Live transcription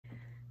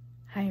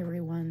Hi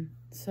everyone.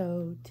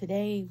 So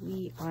today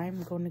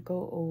I'm going to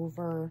go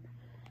over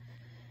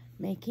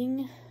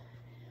making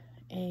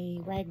a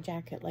rag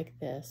jacket like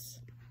this.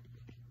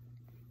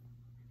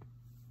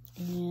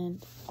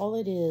 And all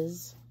it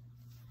is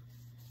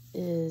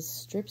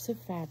strips of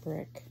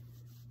fabric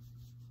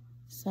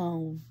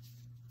sewn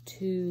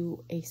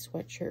to a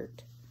sweatshirt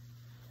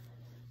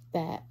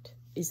that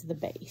is the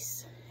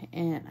base.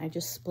 And I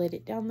just split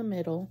it down the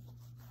middle.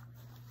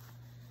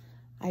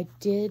 I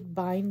did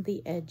bind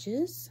the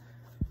edges.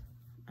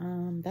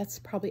 That's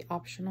probably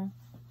optional.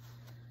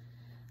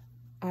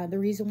 The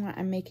reason why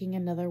I'm making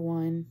another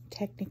one,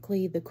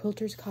 technically the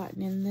quilter's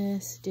cotton in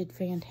this did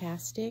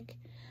fantastic,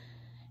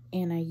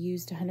 and I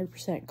used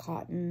 100%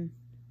 cotton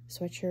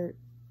sweatshirt,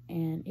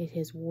 and it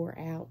has wore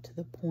out to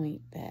the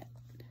point that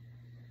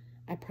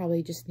I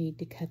probably just need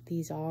to cut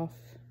these off.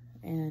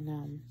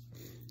 And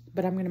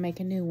but I'm going to make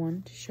a new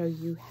one to show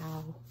you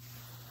how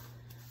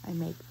I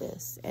make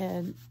this.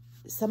 And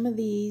some of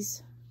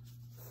these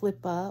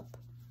flip up.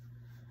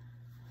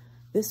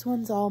 This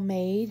one's all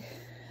made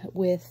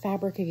with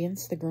fabric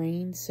against the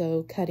grain,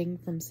 so cutting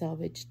from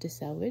selvage to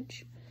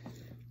selvage.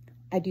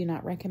 I do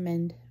not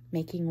recommend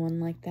making one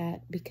like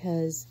that,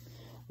 because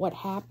what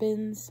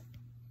happens,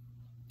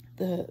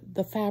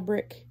 the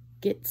fabric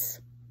gets,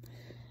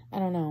 I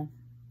don't know,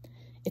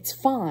 it's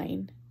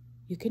fine.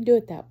 You can do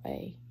it that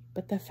way,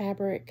 but the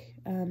fabric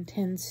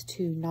tends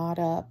to knot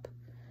up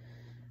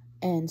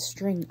and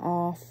string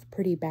off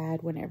pretty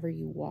bad whenever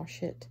you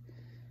wash it.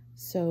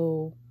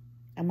 So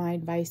my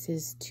advice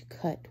is to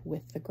cut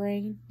with the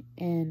grain.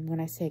 And when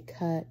I say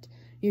cut,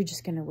 you're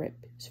just going to rip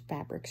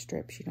fabric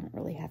strips. You don't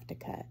really have to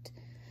cut.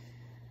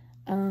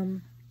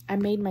 I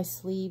made my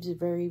sleeves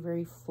very,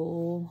 very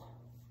full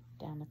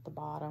down at the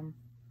bottom.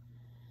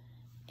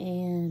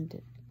 And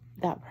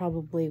that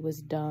probably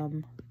was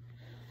dumb.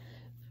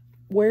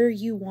 Where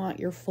you want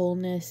your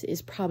fullness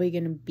is probably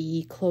going to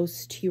be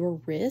close to your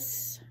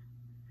wrists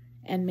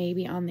and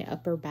maybe on the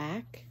upper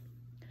back.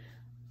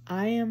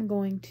 I am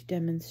going to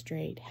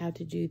demonstrate how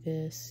to do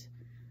this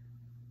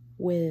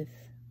with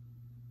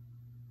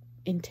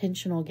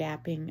intentional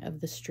gapping of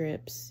the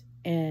strips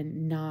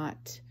and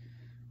not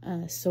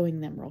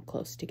sewing them real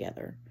close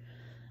together.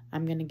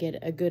 I'm going to get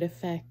a good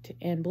effect,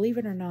 and believe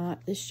it or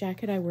not, this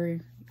jacket I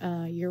wear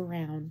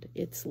year-round.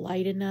 It's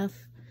light enough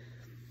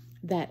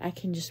that I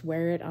can just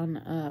wear it on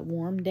a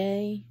warm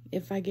day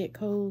if I get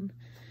cold,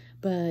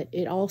 but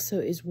it also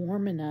is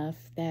warm enough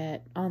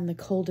that on the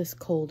coldest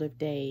cold of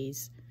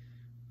days,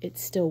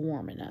 it's still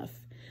warm enough.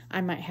 I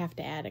might have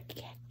to add a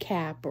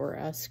cap or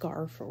a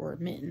scarf or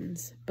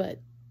mittens, but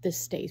this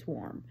stays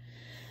warm.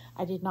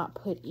 I did not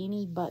put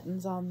any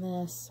buttons on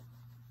this.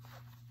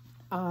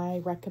 I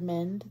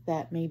recommend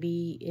that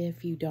maybe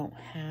if you don't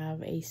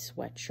have a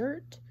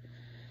sweatshirt,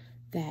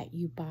 that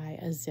you buy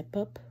a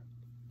zip-up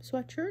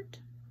sweatshirt.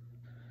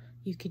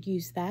 You could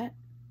use that.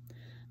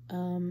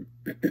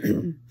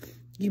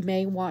 You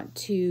may want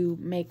to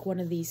make one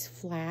of these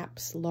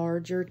flaps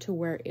larger to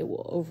where it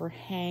will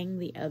overhang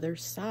the other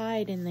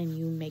side, and then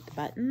you make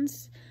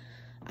buttons.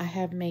 I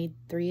have made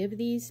 3 of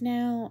these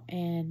now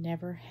and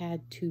never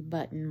had to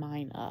button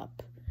mine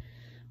up.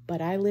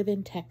 But I live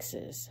in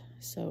Texas,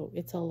 so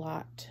it's a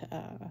lot,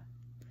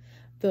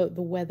 the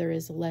weather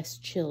is less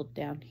chilled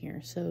down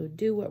here. So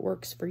do what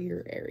works for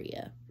your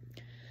area.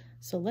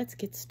 So let's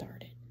get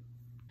started.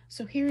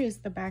 So here is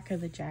the back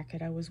of the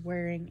jacket I was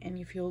wearing, and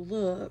if you'll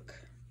look,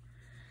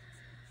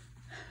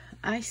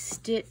 I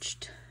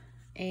stitched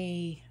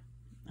a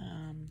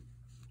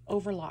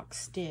overlock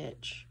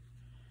stitch,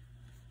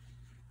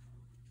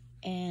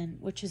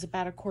 and which is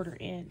about 1/4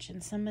 inch,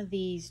 and some of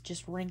these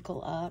just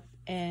wrinkle up,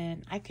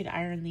 and I could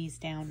iron these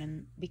down,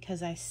 and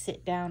because I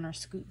sit down or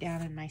scoot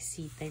down in my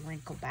seat, they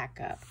wrinkle back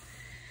up.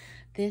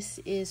 This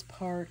is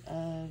part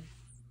of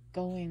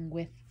going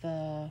with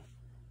the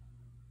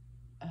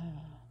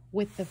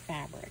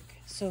fabric.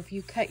 So if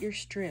you cut your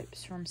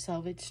strips from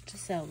selvage to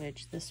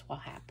selvage, this will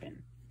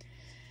happen.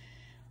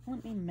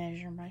 Let me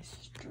measure my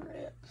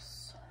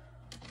strips.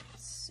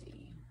 Let's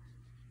see.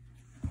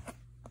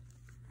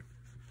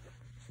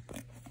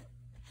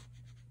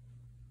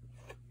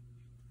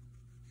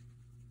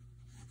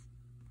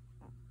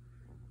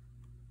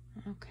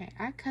 Okay,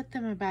 I cut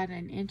them about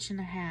 1.5 inches,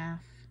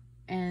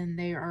 and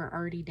they are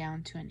already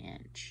down to 1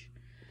 inch.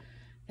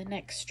 The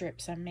next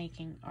strips I'm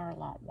making are a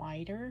lot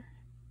wider,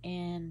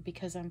 and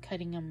because I'm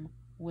cutting them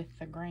with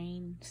the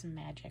grain, some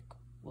magic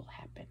will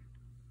happen.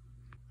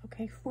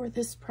 Okay, for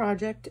this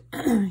project,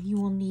 you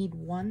will need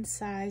 1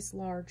 size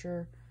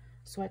larger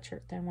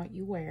sweatshirt than what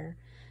you wear,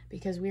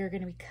 because we are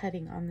going to be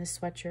cutting on this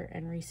sweatshirt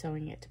and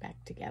resewing it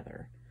back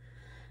together.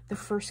 The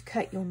first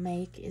cut you'll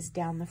make is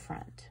down the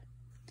front.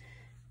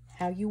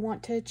 How you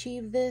want to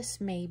achieve this,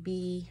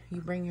 maybe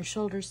you bring your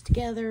shoulders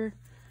together,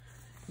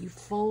 you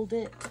fold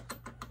it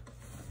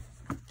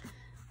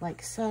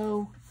like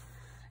so,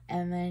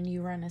 and then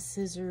you run a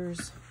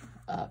scissors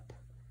up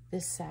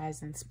this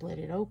size and split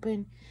it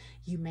open.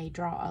 You may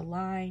draw a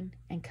line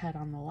and cut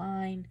on the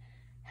line,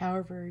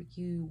 however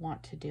you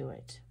want to do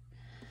it.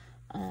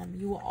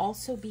 You will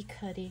also be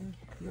cutting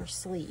your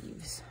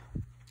sleeves.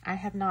 I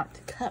have not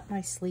cut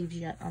my sleeves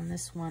yet on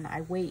this one.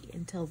 I wait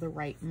until the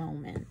right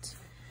moment.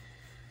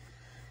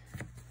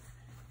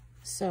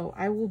 So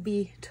I will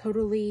be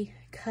totally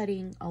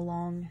cutting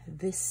along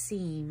this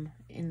seam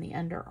in the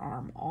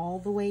underarm all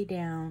the way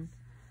down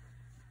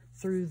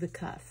through the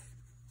cuff.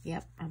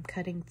 Yep, I'm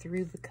cutting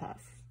through the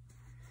cuff.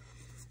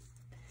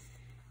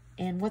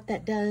 And what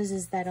that does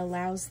is that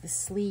allows the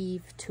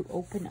sleeve to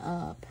open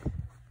up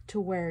to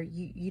where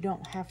you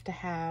don't have to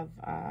have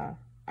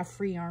a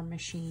free arm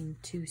machine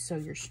to sew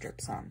your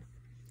strips on.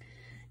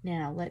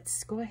 Now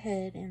let's go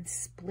ahead and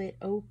split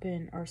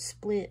open or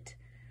split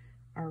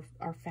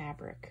our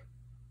fabric.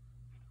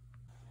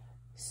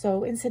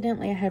 So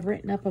incidentally, I have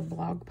written up a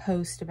blog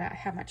post about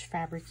how much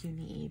fabric you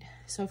need.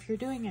 So if you're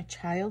doing a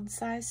child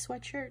size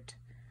sweatshirt,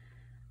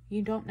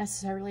 you don't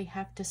necessarily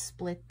have to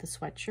split the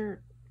sweatshirt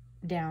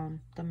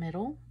down the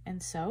middle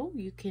and sew.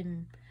 You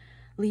can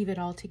leave it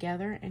all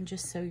together and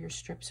just sew your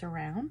strips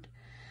around.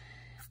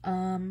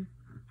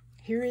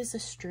 Here is a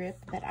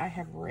strip that I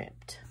have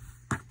ripped,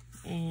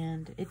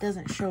 and it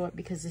doesn't show it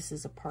because this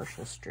is a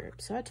partial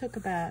strip. So I took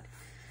about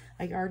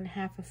 1.5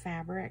 yards of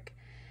fabric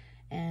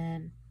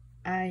and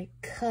I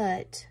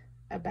cut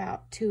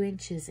about 2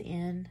 inches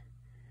in,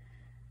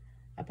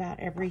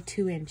 about every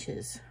 2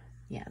 inches.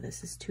 Yeah,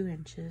 this is 2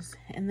 inches.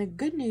 And the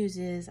good news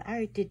is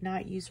I did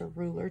not use a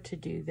ruler to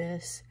do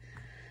this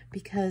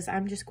because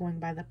I'm just going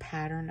by the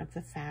pattern of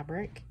the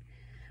fabric.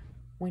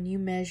 When you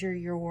measure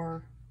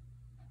your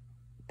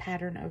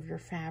pattern of your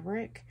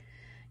fabric,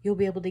 you'll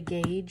be able to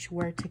gauge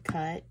where to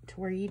cut to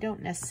where you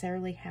don't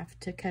necessarily have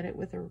to cut it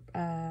with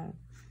a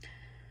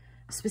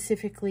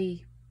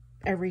specifically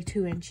every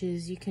 2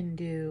 inches. You can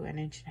do 1.5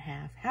 inches,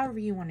 however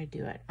you want to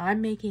do it.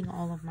 I'm making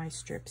all of my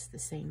strips the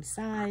same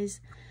size.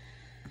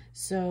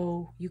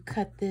 So you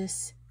cut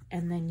this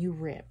and then you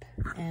rip.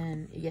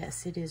 And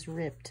yes, it is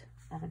ripped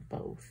on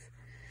both.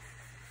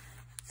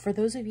 For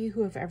those of you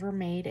who have ever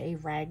made a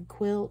rag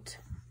quilt,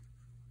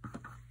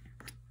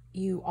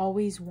 you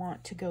always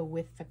want to go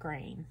with the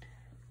grain.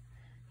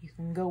 You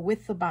can go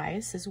with the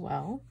bias as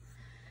well.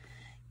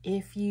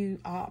 If you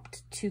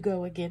opt to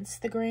go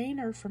against the grain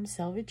or from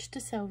selvage to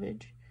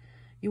selvage,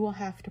 you will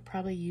have to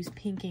probably use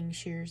pinking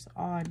shears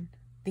on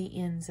the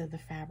ends of the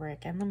fabric.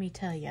 And let me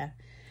tell you,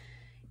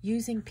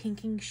 using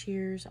pinking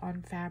shears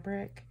on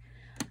fabric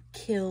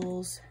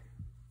kills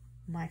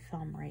my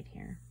thumb right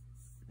here.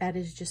 That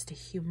is just a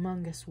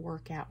humongous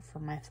workout for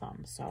my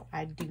thumb. So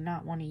I do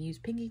not want to use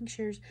pinking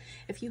shears.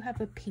 If you have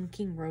a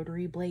pinking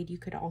rotary blade, you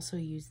could also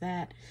use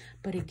that.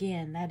 But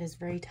again, that is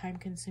very time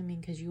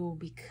consuming because you will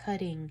be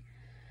cutting,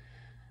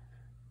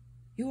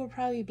 you will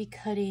probably be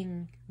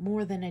cutting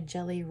more than a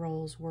jelly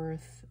roll's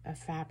worth of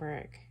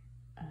fabric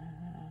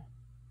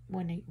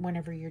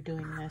whenever you're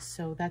doing this.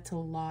 So that's a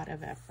lot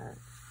of effort.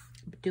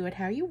 But do it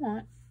how you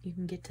want. You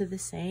can get to the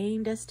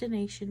same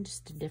destination,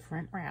 just a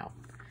different route.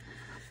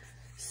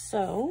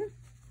 So,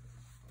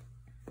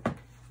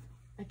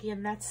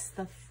 again, that's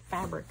the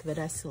fabric that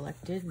I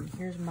selected, and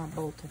here's my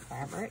bolt of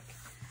fabric.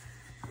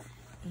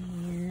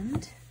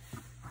 And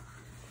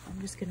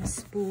I'm just going to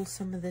spool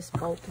some of this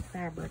bolt of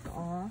fabric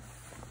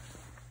off,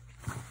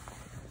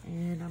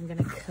 and I'm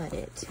going to cut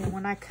it. And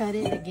when I cut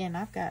it, again,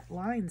 I've got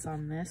lines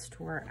on this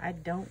to where I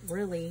don't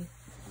really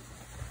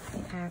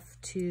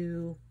have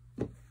to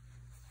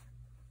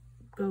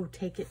go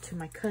take it to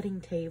my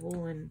cutting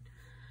table and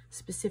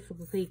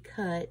specifically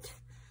cut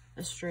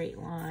a straight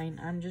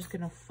line. I'm just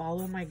going to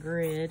follow my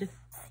grid.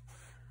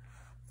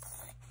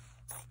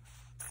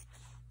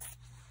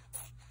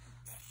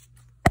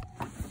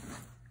 I'm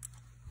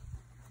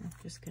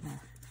just going to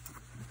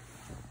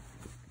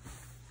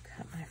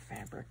cut my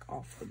fabric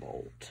off the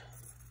bolt.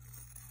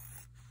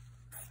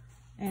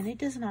 And it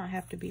does not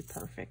have to be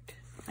perfect.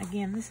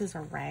 Again, this is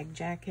a rag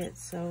jacket,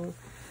 so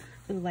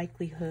the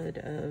likelihood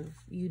of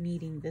you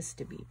needing this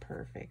to be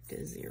perfect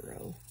is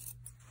 0.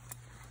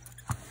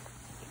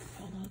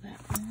 Follow that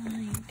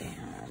line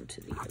down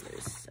to the other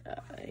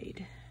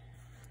side.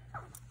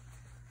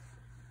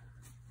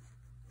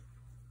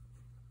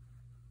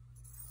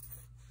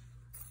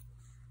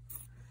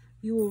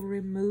 You will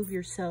remove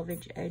your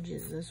selvage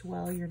edges as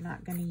well. You're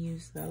not going to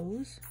use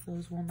those.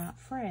 Those will not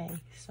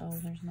fray, so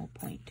there's no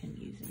point in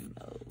using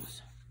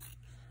those.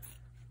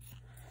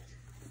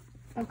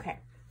 Okay.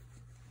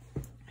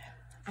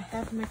 I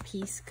have my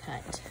piece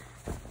cut.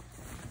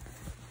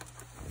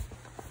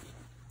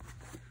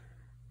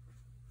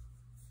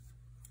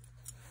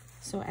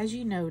 So as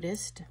you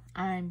noticed,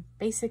 I'm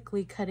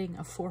basically cutting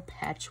a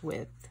 4-patch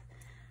width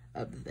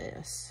of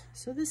this.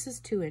 So this is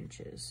 2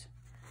 inches.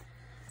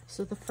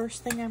 So the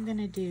first thing I'm going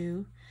to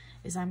do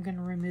is I'm going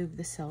to remove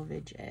the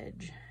selvage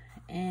edge.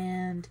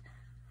 And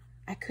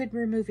I could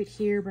remove it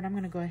here, but I'm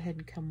going to go ahead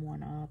and come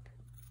one up.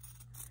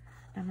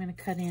 I'm going to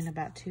cut in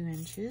about 2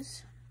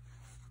 inches.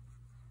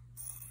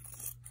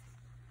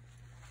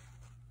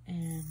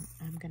 And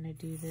I'm going to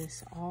do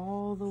this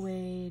all the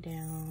way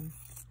down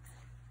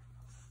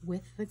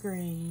with the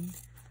grain.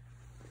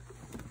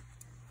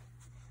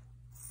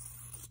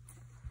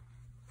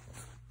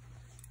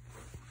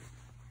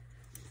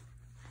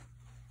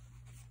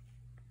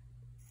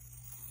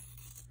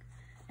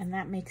 And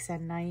that makes a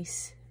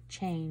nice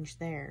change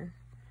there.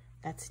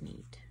 That's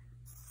neat.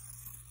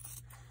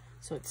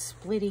 So it's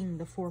splitting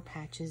the 4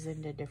 patches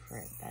into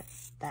different,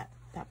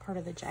 that part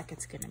of the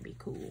jacket's gonna be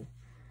cool.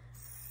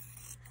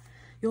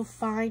 You'll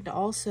find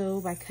also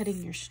by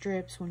cutting your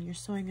strips, when you're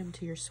sewing them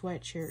to your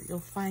sweatshirt, you'll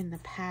find the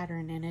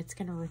pattern and it's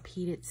gonna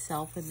repeat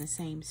itself in the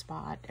same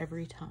spot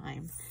every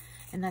time.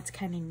 And that's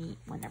kind of neat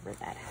whenever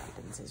that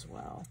happens as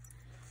well.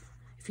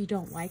 If you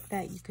don't like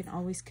that, you can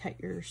always cut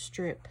your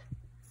strip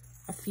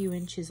a few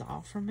inches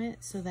off from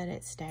it so that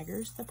it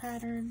staggers the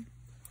pattern.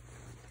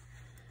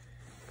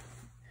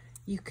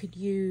 You could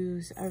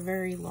use a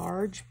very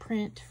large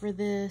print for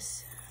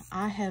this.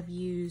 I have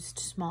used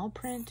small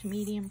print,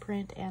 medium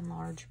print, and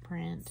large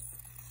print.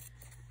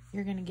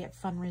 You're going to get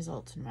fun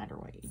results no matter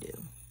what you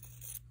do.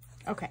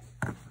 Okay,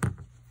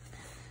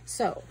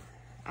 so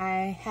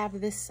I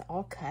have this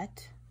all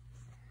cut.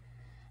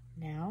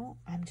 Now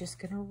I'm just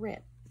going to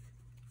rip.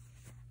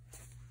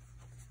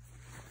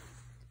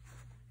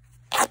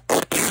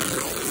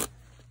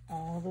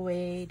 All the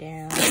way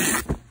down.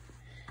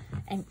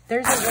 And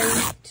there's a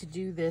way to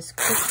do this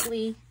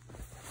quickly.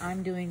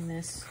 I'm doing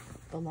this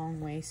the long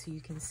way so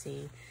you can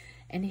see.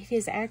 And it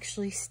has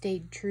actually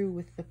stayed true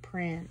with the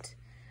print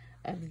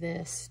of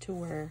this to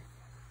where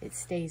it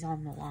stays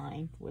on the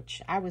line,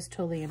 which I was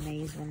totally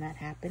amazed when that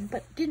happened,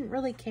 but didn't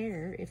really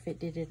care if it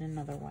did it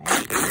another way.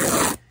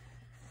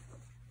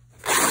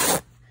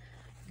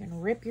 You're gonna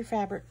rip your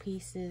fabric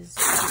pieces.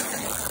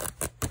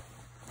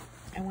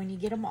 And when you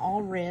get them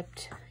all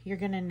ripped, you're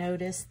gonna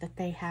notice that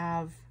they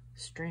have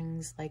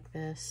strings like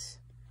this,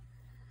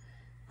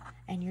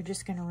 and you're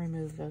just going to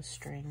remove those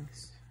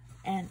strings,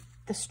 and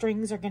the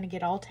strings are going to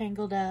get all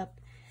tangled up,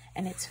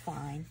 and it's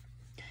fine.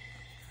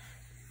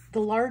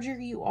 The larger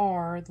you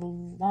are, the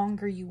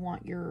longer you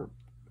want your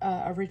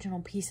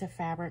original piece of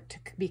fabric to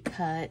be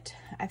cut.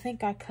 I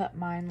think I cut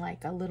mine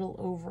like a little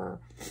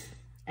over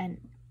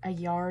a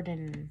yard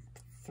and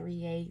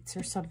 3/8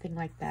 or something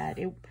like that.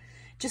 It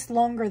just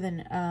longer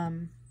than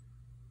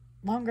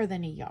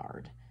a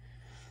yard.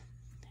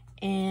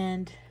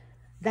 And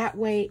that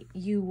way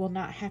you will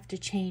not have to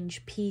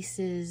change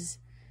pieces.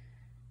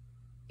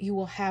 You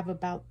will have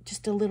about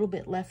just a little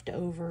bit left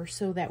over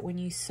so that when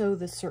you sew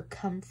the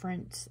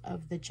circumference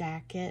of the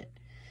jacket,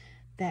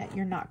 that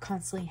you're not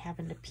constantly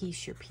having to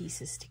piece your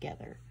pieces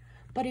together.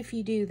 But if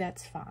you do,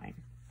 that's fine.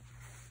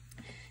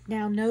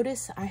 Now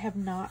notice I have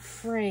not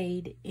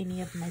frayed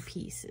any of my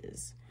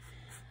pieces.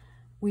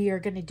 We are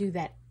going to do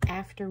that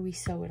after we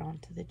sew it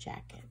onto the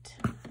jacket.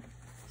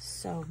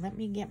 So let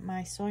me get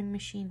my sewing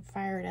machine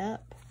fired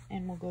up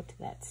and we'll go to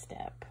that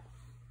step.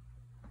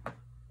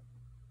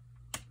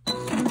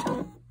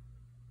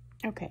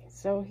 Okay,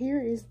 so here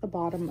is the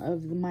bottom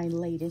of my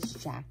latest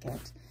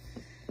jacket.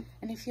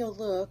 And if you'll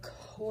look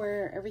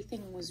where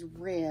everything was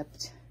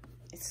ripped,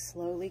 it's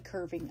slowly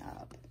curving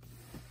up.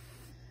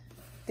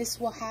 This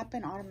will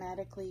happen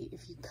automatically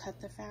if you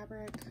cut the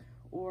fabric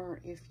or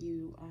if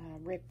you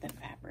rip the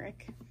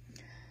fabric.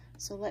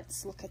 So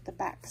let's look at the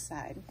back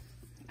side.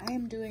 I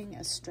am doing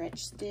a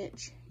stretch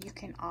stitch. You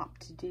can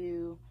opt to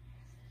do,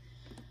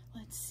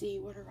 let's see,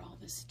 what are all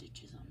the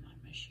stitches on my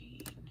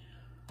machine?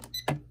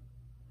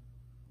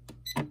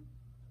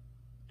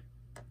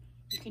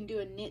 You can do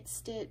a knit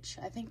stitch.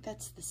 I think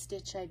that's the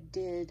stitch I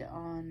did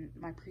on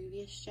my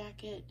previous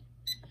jacket.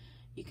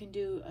 You can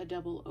do a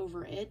double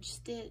over edge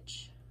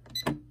stitch,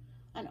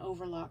 an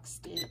overlock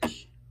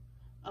stitch,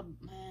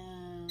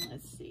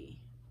 let's see.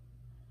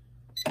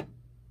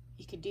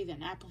 You could do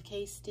an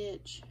applique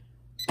stitch.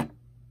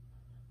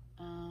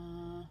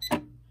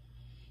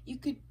 You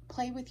could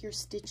play with your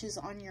stitches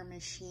on your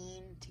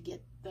machine to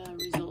get the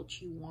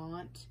results you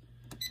want.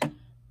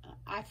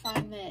 I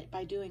find that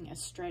by doing a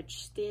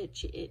stretch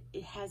stitch,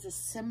 it has a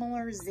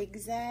similar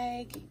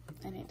zigzag,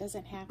 and it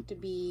doesn't have to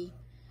be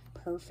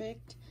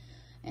perfect.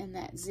 And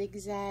that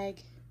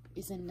zigzag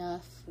is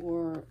enough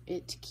for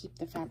it to keep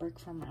the fabric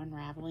from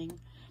unraveling,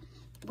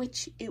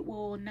 which it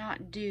will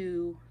not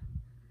do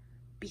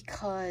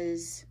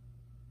because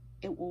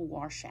it will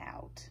wash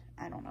out.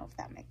 I don't know if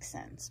that makes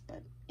sense,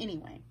 but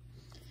anyway.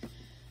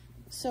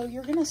 So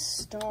you're going to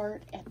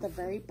start at the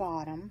very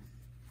bottom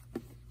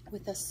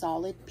with a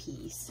solid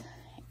piece.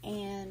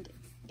 And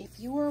if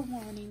you are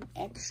wanting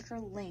extra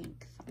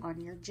length on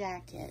your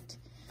jacket,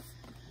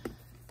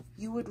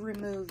 you would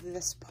remove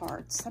this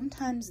part.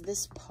 Sometimes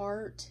this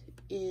part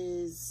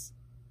is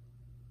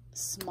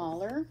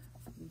smaller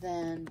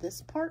than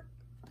this part.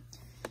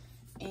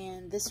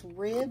 And this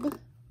rib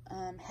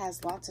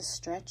has lots of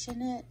stretch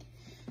in it.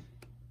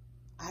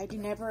 I do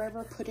never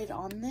ever put it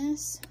on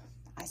this.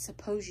 I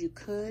suppose you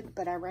could,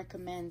 but I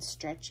recommend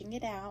stretching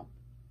it out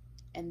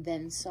and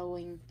then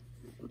sewing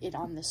it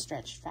on the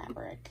stretched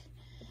fabric,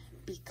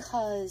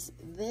 because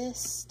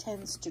this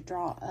tends to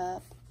draw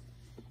up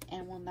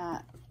and will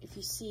not. If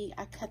you see,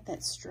 I cut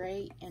that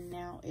straight and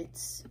now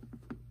it's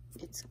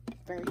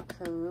very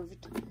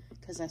curved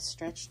because I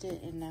stretched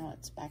it, and now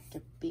it's back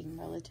to being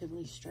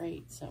relatively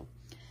straight. So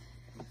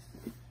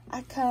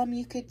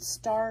you could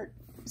start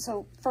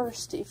So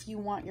first, if you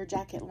want your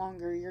jacket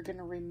longer, you're going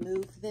to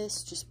remove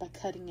this just by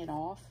cutting it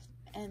off.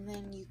 And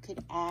then you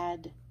could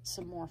add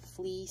some more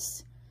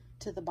fleece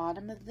to the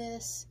bottom of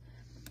this.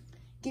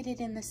 Get it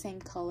in the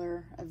same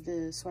color of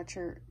the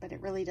sweatshirt, but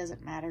it really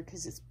doesn't matter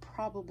because it's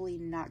probably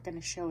not going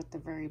to show at the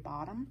very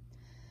bottom.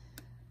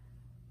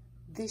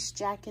 This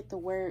jacket, the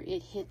where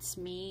it hits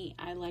me,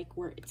 I like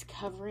where it's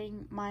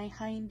covering my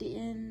hind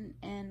end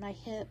and my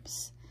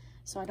hips,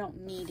 so I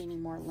don't need any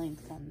more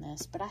length on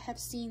this. But I have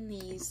seen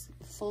these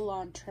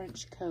full-on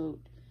trench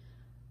coat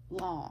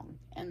long,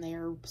 and they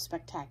are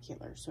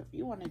spectacular. So if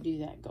you want to do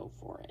that, go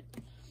for it.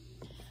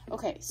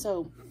 Okay,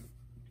 so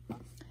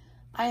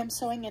I am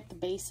sewing at the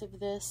base of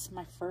this,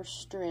 my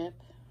first strip.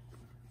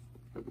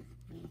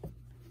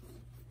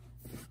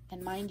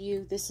 And mind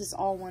you, this is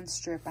all one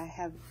strip.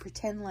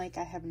 Pretend like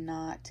I have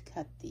not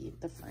cut the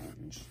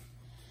fringe.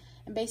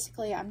 And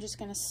basically, I'm just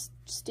going to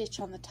stitch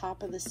on the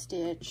top of the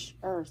stitch,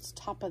 or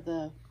top of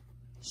the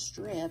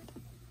strip.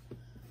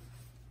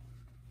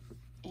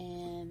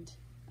 And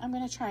I'm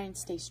going to try and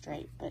stay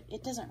straight, but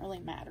it doesn't really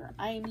matter.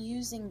 I am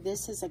using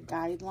this as a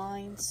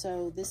guideline,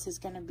 so this is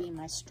going to be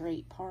my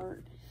straight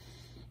part.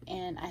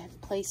 And I have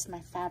placed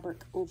my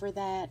fabric over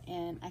that,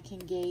 and I can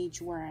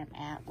gauge where I'm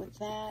at with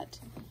that.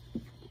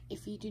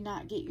 If you do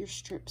not get your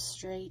strips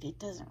straight, it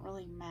doesn't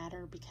really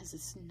matter because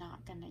it's not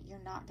gonna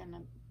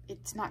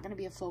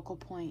be a focal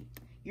point.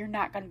 You're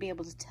not gonna be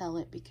able to tell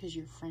it because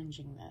you're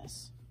fringing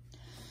this.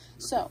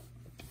 So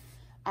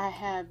I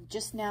have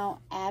just now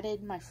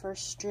added my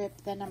first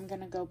strip, then I'm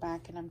gonna go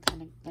back and I'm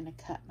kind of gonna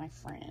cut my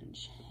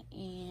fringe.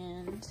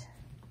 And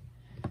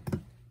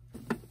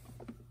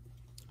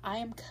I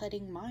am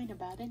cutting mine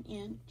about 1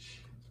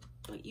 inch,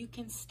 but you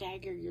can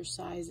stagger your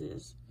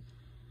sizes.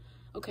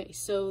 Okay,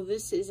 so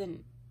this is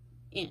 1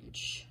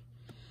 inch.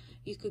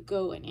 You could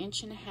go 1.5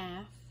 inches.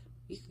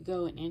 You could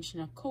go 1.25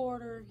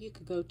 inches. You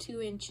could go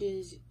 2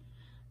 inches.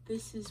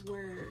 This is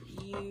where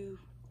you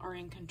are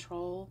in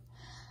control.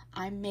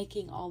 I'm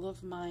making all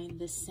of mine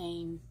the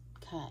same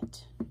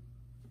cut,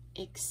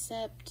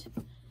 except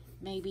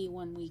maybe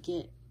when we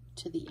get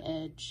to the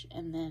edge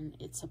and then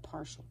it's a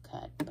partial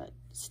cut, but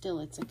still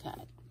it's a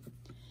cut.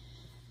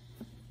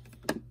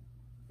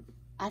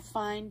 I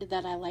find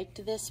that I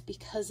liked this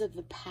because of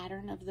the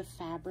pattern of the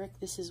fabric.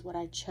 This is what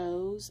I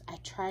chose. I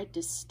tried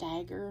to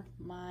stagger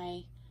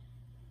my,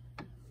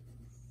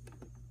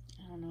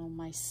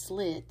 my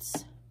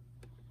slits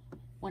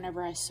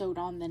whenever I sewed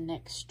on the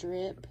next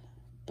strip,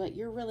 but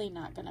you're really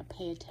not going to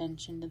pay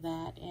attention to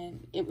that,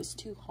 and it was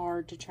too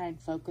hard to try and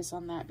focus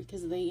on that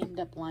because they end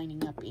up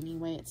lining up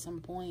anyway at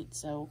some point,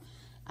 so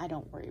I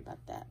don't worry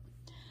about that.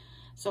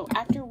 So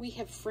after we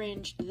have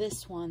fringed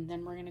this one,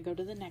 then we're going to go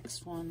to the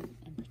next one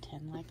and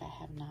pretend like I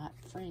have not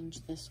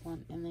fringed this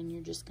one. And then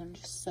you're just going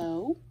to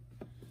sew.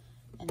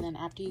 And then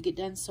after you get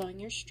done sewing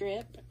your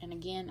strip, and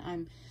again,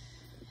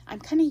 I'm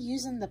kind of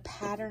using the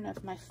pattern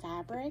of my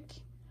fabric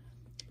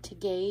to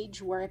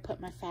gauge where I put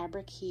my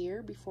fabric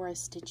here before I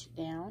stitch it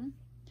down.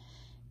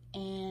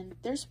 And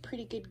there's a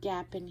pretty good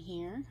gap in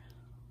here.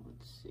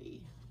 Let's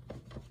see.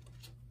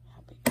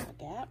 How big is the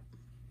gap?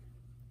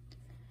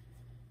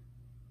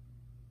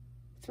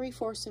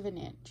 3/4 of an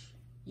inch.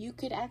 You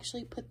could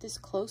actually put this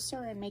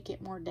closer and make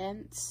it more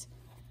dense.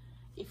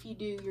 If you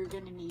do, you're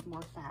going to need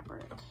more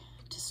fabric.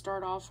 To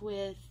start off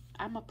with,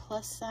 I'm a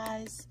plus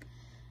size.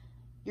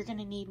 You're going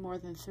to need more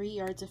than 3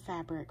 yards of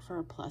fabric for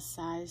a plus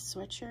size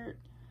sweatshirt.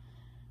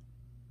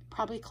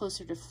 Probably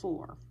closer to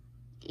 4.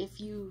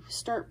 If you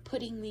start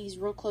putting these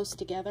real close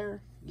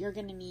together, you're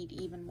going to need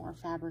even more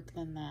fabric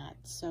than that.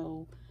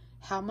 So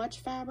how much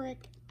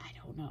fabric? I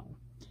don't know.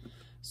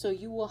 So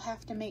you will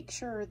have to make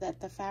sure that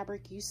the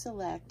fabric you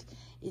select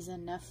is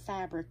enough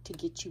fabric to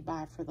get you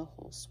by for the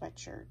whole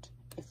sweatshirt.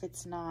 If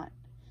it's not,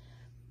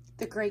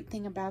 the great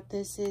thing about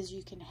this is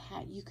you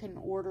can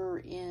order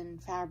in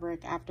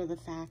fabric after the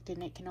fact,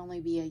 and it can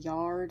only be 1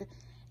 yard.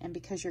 And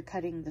because you're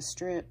cutting the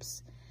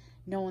strips,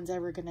 no one's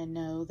ever going to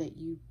know that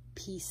you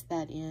pieced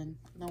that in.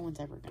 No one's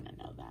ever going to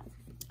know that.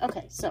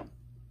 Okay, so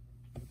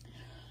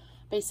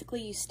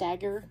basically you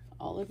stagger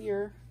all of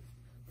your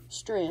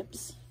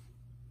strips,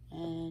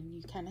 and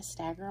you kind of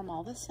stagger them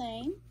all the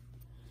same.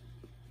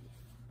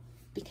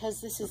 Because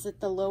this is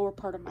at the lower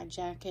part of my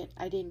jacket,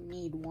 I didn't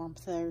need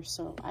warmth there,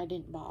 so I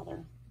didn't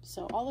bother.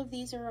 So all of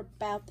these are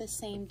about the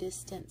same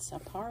distance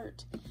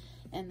apart,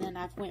 and then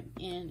I've went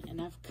in and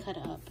I've cut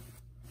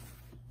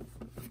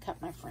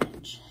my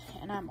fringe,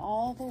 and I'm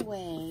all the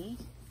way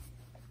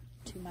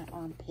to my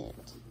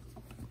armpit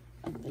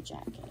of the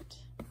jacket.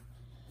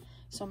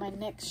 So my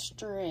next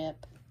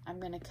strip, I'm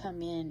going to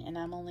come in and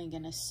I'm only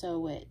going to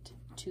sew it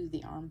to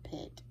the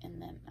armpit,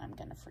 and then I'm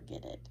going to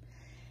forget it.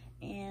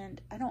 And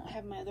I don't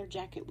have my other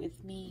jacket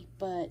with me,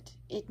 but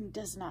it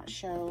does not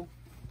show.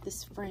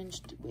 This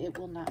fringe, it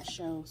will not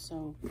show.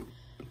 So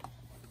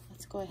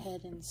let's go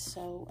ahead and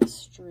sew a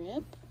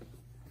strip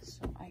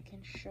so I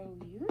can show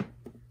you.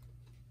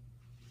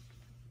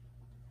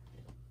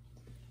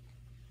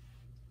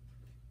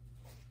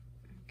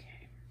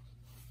 Okay.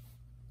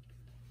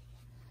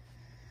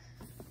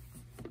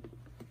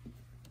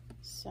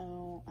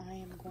 So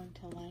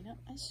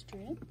my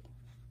strip.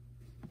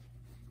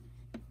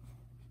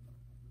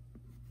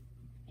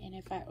 And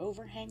if I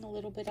overhang a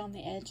little bit on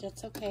the edge,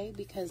 that's okay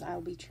because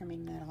I'll be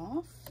trimming that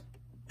off.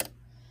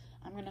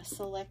 I'm going to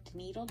select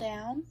needle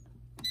down.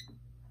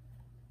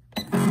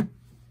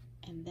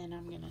 And then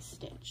I'm going to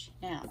stitch.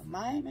 Now,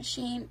 my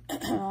machine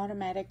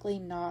automatically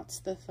knots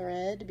the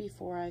thread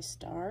before I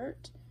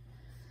start.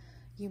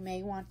 You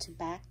may want to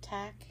back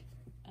tack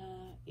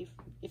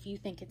if you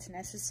think it's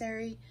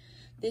necessary.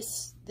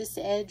 This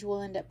edge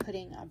will end up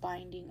putting a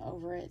binding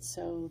over it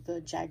so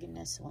the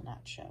jaggedness will not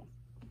show.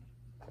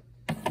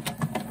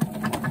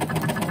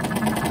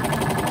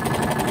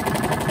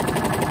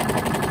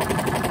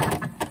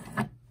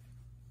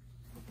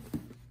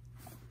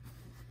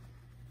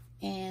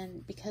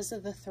 And because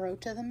of the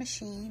throat of the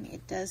machine,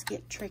 it does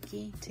get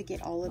tricky to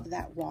get all of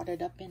that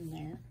wadded up in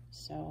there.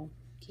 So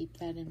keep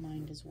that in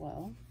mind as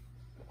well.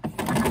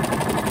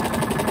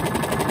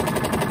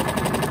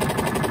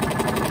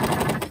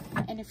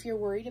 And if you're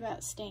worried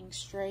about staying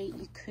straight,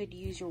 you could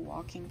use your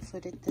walking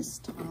foot at this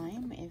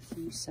time if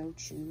you so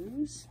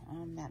choose.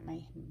 That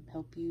might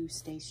help you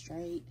stay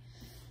straight.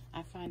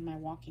 I find my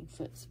walking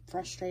foot's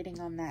frustrating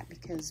on that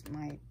because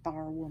my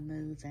bar will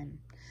move, and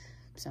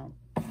so.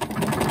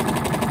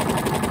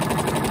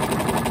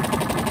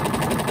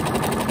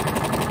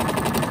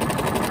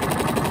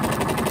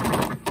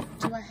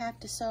 Do I have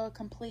to sew a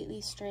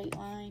completely straight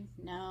line?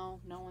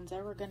 No, no one's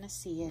ever gonna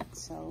see it,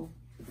 so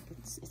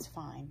it's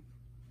fine.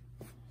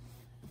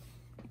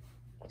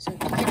 So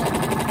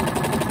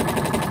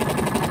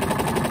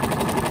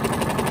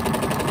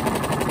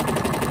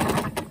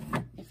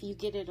if you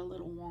get it a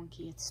little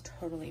wonky, it's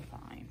totally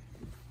fine.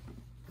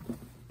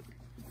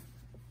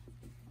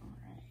 All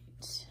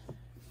right.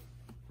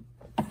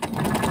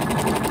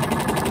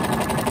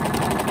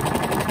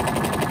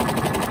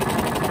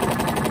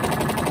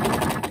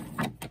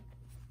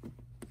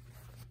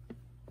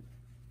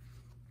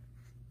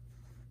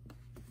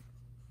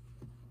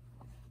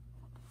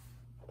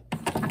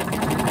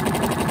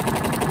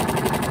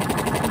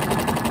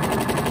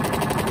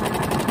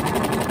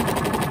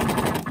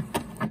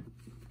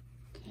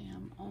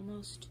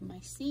 To my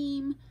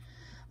seam.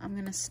 I'm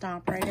going to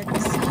stop right at the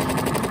seam,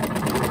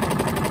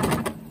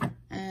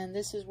 and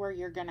this is where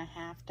you're going to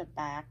have to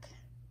back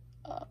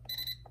up.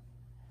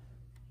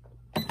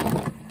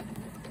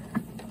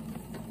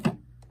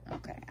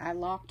 Okay, I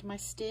locked my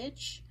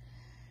stitch,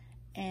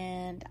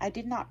 and I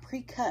did not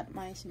pre-cut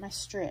my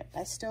strip.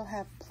 I still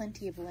have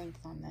plenty of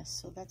length on this,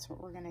 so that's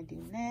what we're going to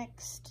do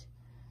next.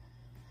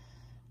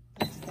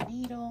 With the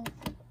needle,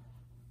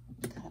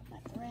 cut my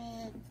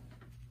thread.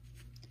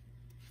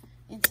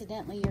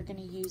 Incidentally, you're going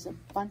to use a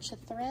bunch of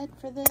thread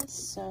for this,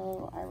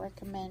 so I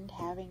recommend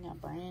having a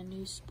brand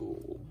new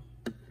spool.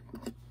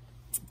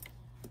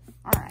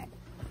 Alright,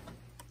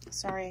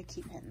 sorry I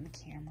keep hitting the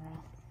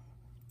camera.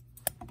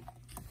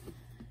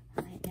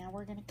 Alright, now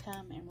we're going to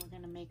come and we're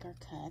going to make our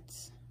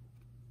cuts.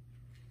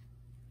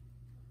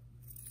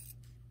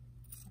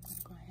 I'm going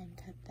to go ahead and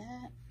cut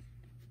that.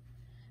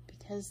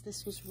 Because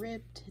this was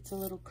ripped, it's a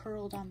little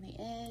curled on the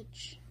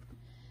edge.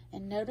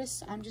 And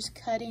notice I'm just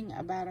cutting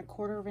about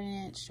 1/4 of an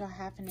inch to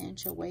 1/2 an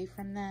inch away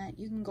from that.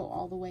 You can go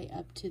all the way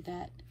up to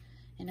that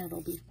and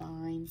it'll be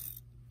fine.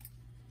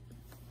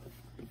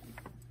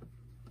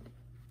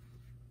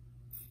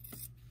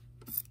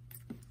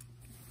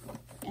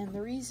 And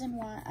the reason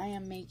why I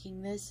am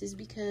making this is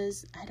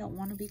because I don't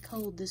want to be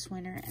cold this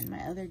winter, and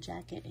my other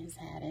jacket has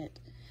had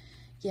it.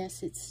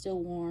 Yes, it's still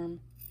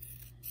warm,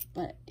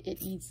 but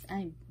it needs,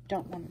 I've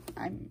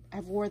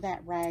wore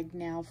that rag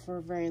now for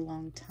a very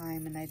long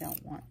time, and I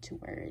don't want to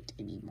wear it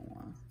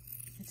anymore.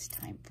 It's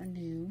time for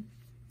new.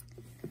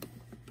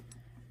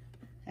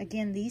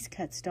 Again, these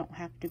cuts don't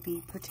have to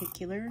be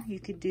particular. You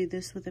could do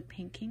this with a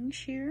pinking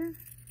shear,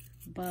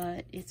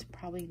 but it's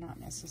probably not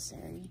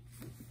necessary.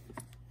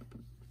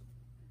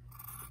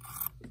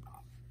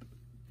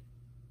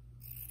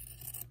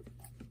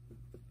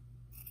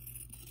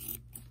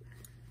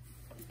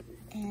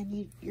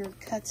 And your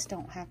cuts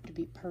don't have to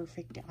be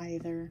perfect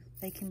either.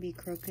 They can be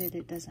crooked,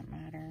 it doesn't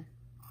matter.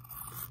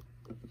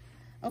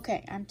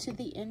 Okay, I'm to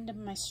the end of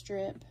my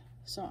strip,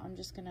 so I'm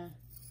just gonna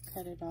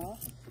cut it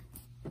off.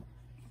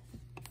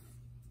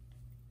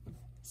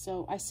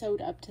 So I sewed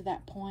up to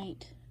that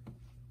point.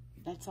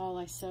 That's all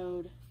I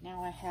sewed.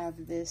 Now I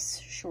have this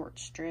short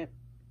strip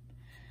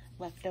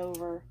left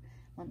over.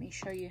 Let me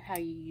show you how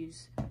you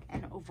use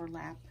and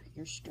overlap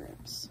your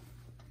strips.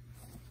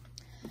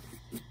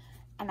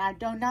 And I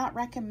do not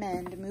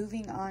recommend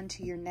moving on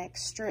to your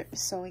next strip,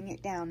 sewing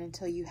it down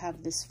until you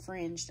have this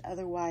fringed.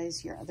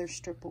 Otherwise, your other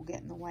strip will get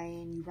in the way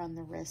and you run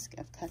the risk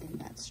of cutting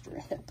that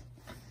strip.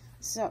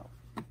 So,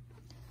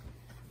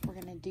 we're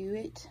going to do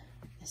it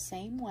the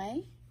same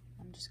way.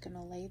 I'm just going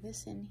to lay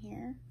this in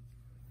here.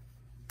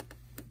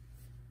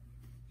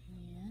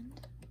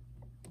 And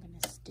I'm going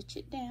to stitch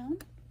it down.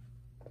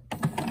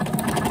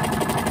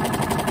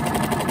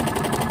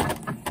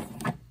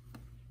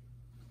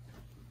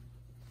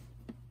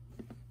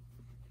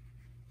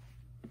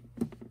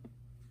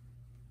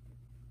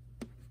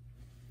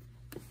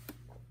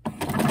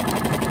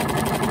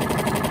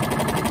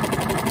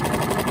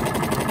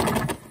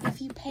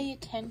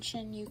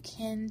 mention you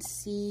can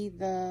see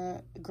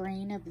the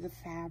grain of the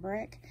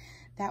fabric.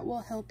 That will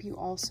help you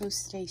also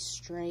stay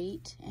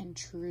straight and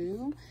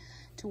true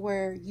to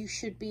where you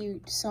should be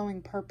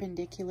sewing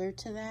perpendicular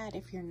to that.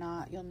 If you're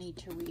not, you'll need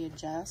to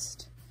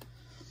readjust.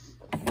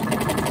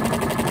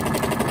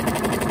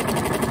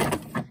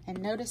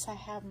 And notice I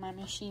have my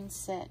machine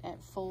set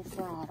at full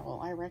throttle.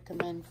 I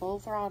recommend full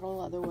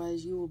throttle,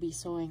 otherwise you will be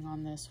sewing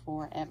on this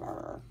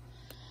forever.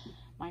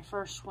 My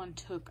first one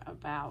took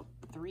about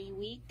 3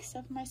 weeks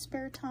of my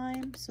spare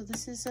time, so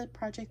this is a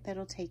project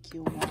that'll take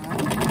you a while.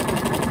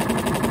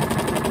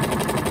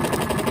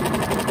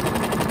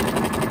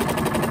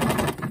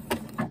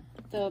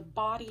 The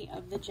body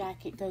of the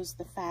jacket goes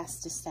the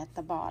fastest at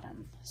the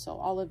bottom, so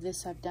all of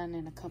this I've done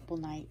in a couple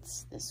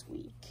nights this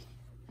week.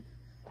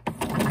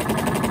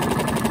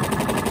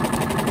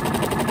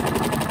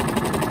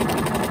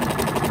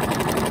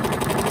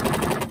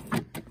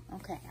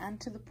 Okay, I'm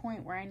to the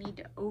point where I need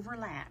to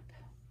overlap.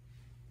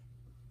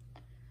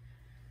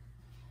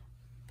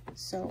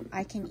 So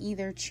I can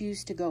either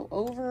choose to go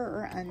over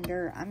or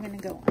under. I'm going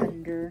to go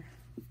under.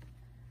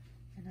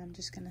 And I'm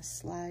just going to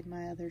slide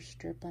my other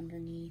strip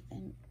underneath.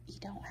 And you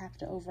don't have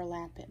to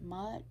overlap it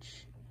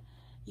much.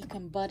 You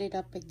can butt it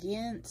up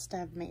against.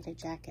 I've made a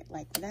jacket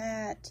like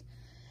that.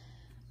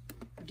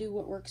 Do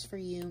what works for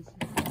you.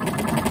 Alright.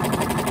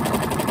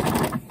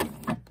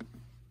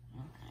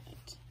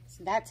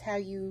 So that's how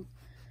you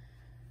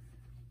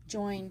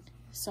join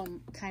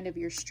some kind of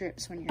your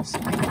strips when you're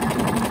sewing.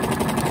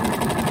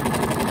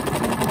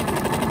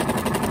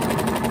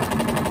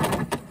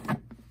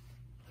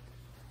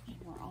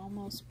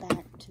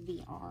 Back to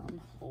the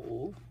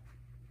armhole.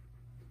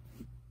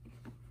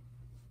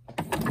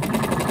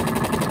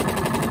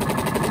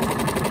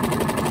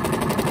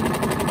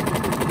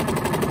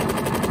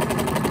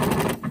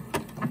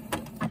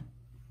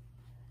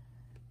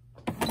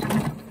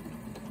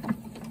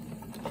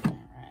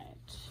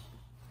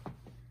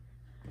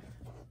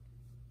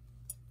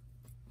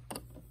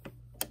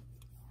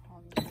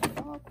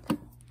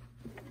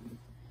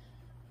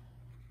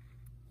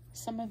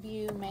 Some of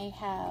you may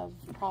have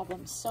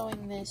problems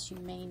sewing this. You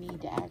may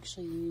need to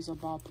actually use a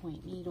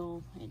ballpoint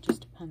needle. It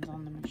just depends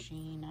on the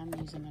machine. I'm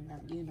using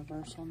a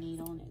universal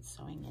needle and it's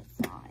sewing it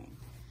fine.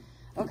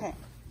 Okay,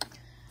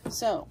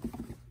 so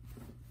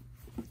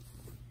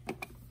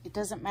it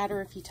doesn't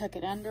matter if you tuck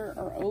it under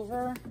or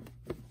over.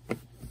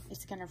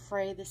 It's going to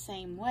fray the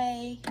same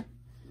way.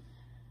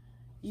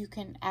 You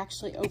can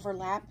actually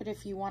overlap it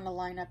if you want to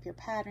line up your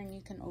pattern.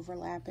 You can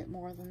overlap it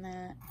more than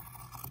that.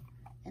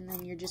 And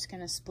then you're just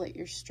going to split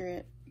your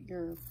strip,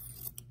 your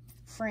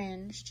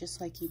fringe,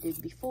 just like you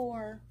did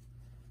before.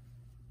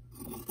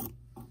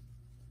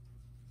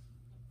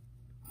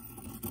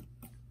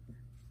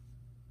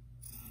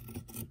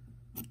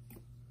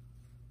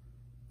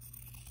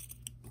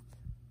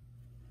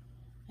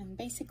 And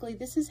basically,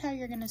 this is how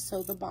you're going to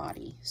sew the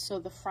body. So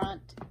the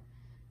front,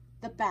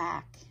 the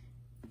back,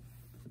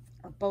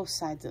 or both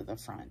sides of the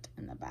front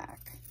and the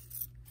back.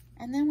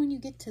 And then when you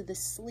get to the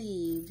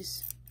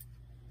sleeves,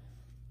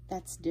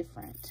 that's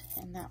different,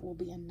 and that will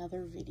be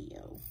another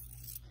video.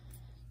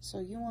 So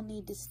you will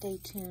need to stay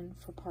tuned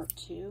for part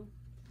 2.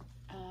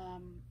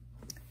 I'm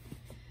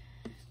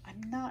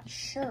not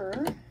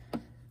sure.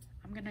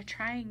 I'm gonna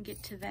try and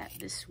get to that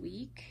this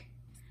week.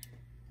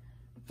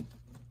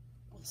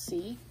 We'll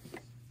see.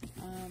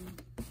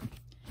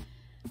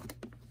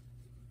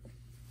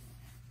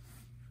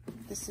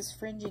 This is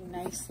fringing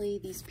nicely.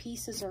 These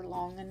pieces are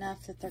long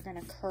enough that they're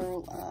gonna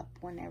curl up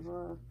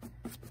whenever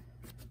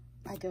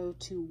I go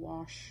to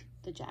wash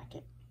the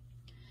jacket.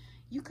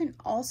 You can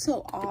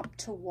also opt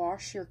to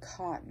wash your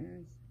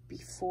cotton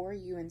before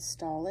you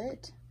install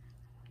it.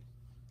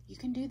 You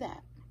can do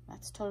that.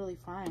 That's totally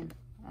fine.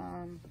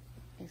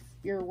 If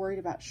you're worried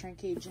about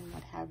shrinkage and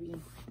what have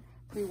you,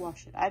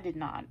 pre-wash it. I did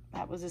not.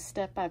 That was a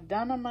step I've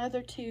done on my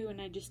other 2, and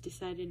I just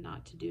decided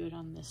not to do it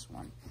on this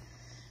one.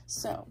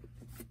 So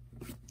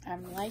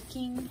I'm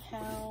liking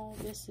how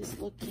this is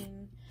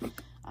looking.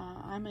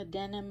 I'm a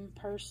denim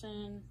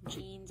person,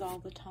 jeans all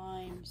the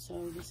time,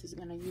 so this is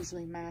going to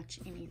usually match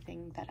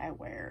anything that I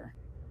wear.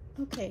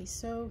 Okay,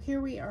 so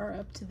here we are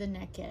up to the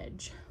neck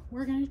edge.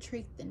 We're going to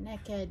treat the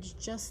neck edge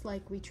just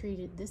like we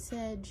treated this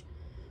edge.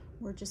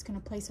 We're just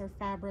going to place our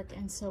fabric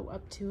and sew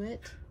up to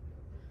it.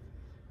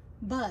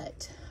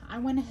 But I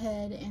went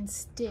ahead and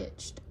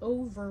stitched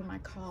over my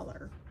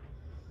collar.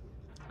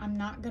 I'm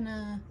not going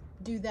to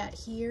do that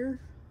here.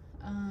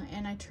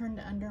 And I turned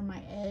under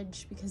my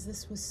edge because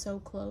this was so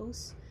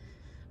close.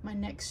 My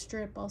next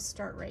strip, I'll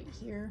start right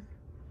here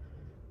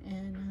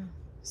and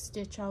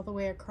stitch all the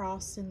way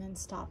across and then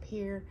stop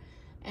here.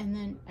 And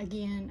then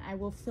again, I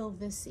will fill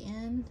this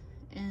in,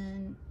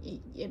 and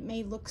it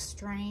may look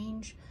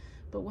strange,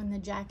 but when the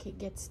jacket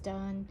gets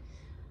done,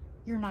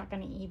 you're not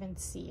going to even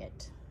see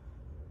it.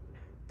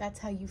 That's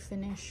how you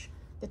finish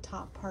the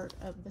top part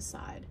of the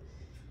side.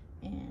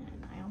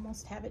 And I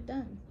almost have it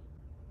done.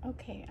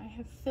 Okay, I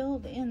have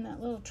filled in that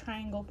little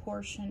triangle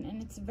portion,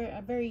 and it's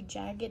a very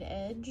jagged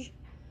edge.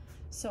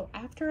 So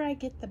after I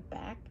get the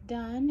back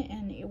done,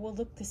 and it will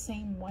look the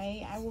same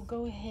way, I will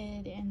go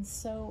ahead and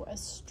sew a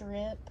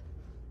strip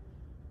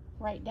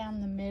right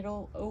down the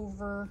middle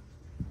over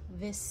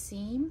this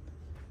seam,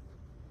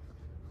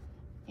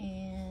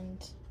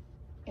 and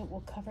it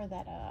will cover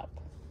that up.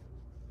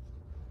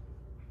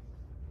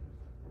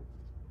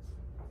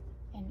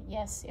 And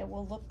yes, it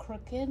will look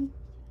crooked,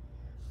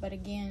 but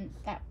again,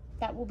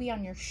 that will be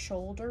on your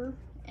shoulder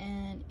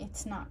and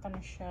it's not going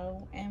to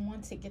show. And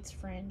once it gets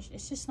fringed,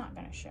 it's just not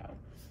going to show.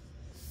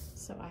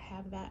 So I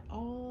have that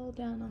all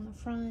done on the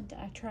front.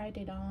 I tried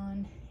it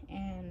on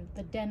and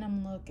the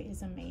denim look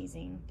is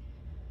amazing.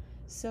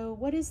 So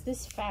what is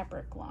this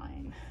fabric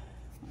line?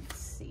 Let's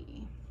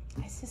see.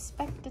 I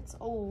suspect it's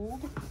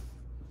old.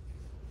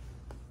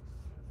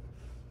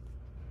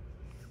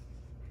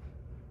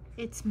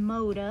 It's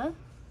Moda.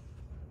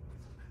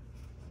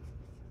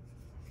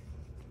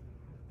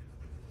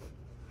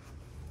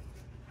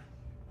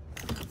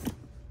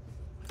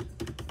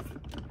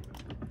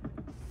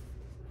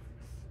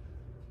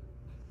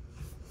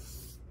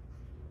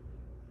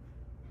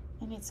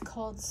 And it's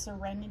called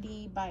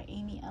Serenity by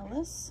Amy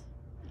Ellis.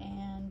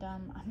 And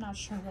I'm not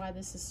sure why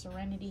this is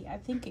Serenity. I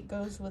think it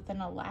goes with an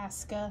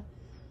Alaska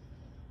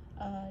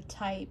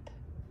type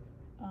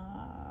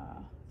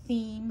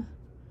theme,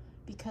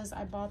 because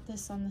I bought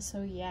this on the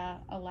So Yeah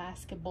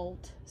Alaska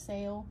Bolt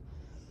sale.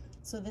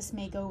 So this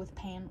may go with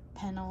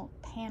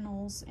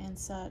panels and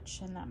such,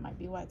 and that might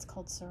be why it's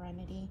called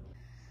Serenity.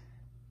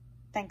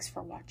 Thanks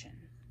for watching.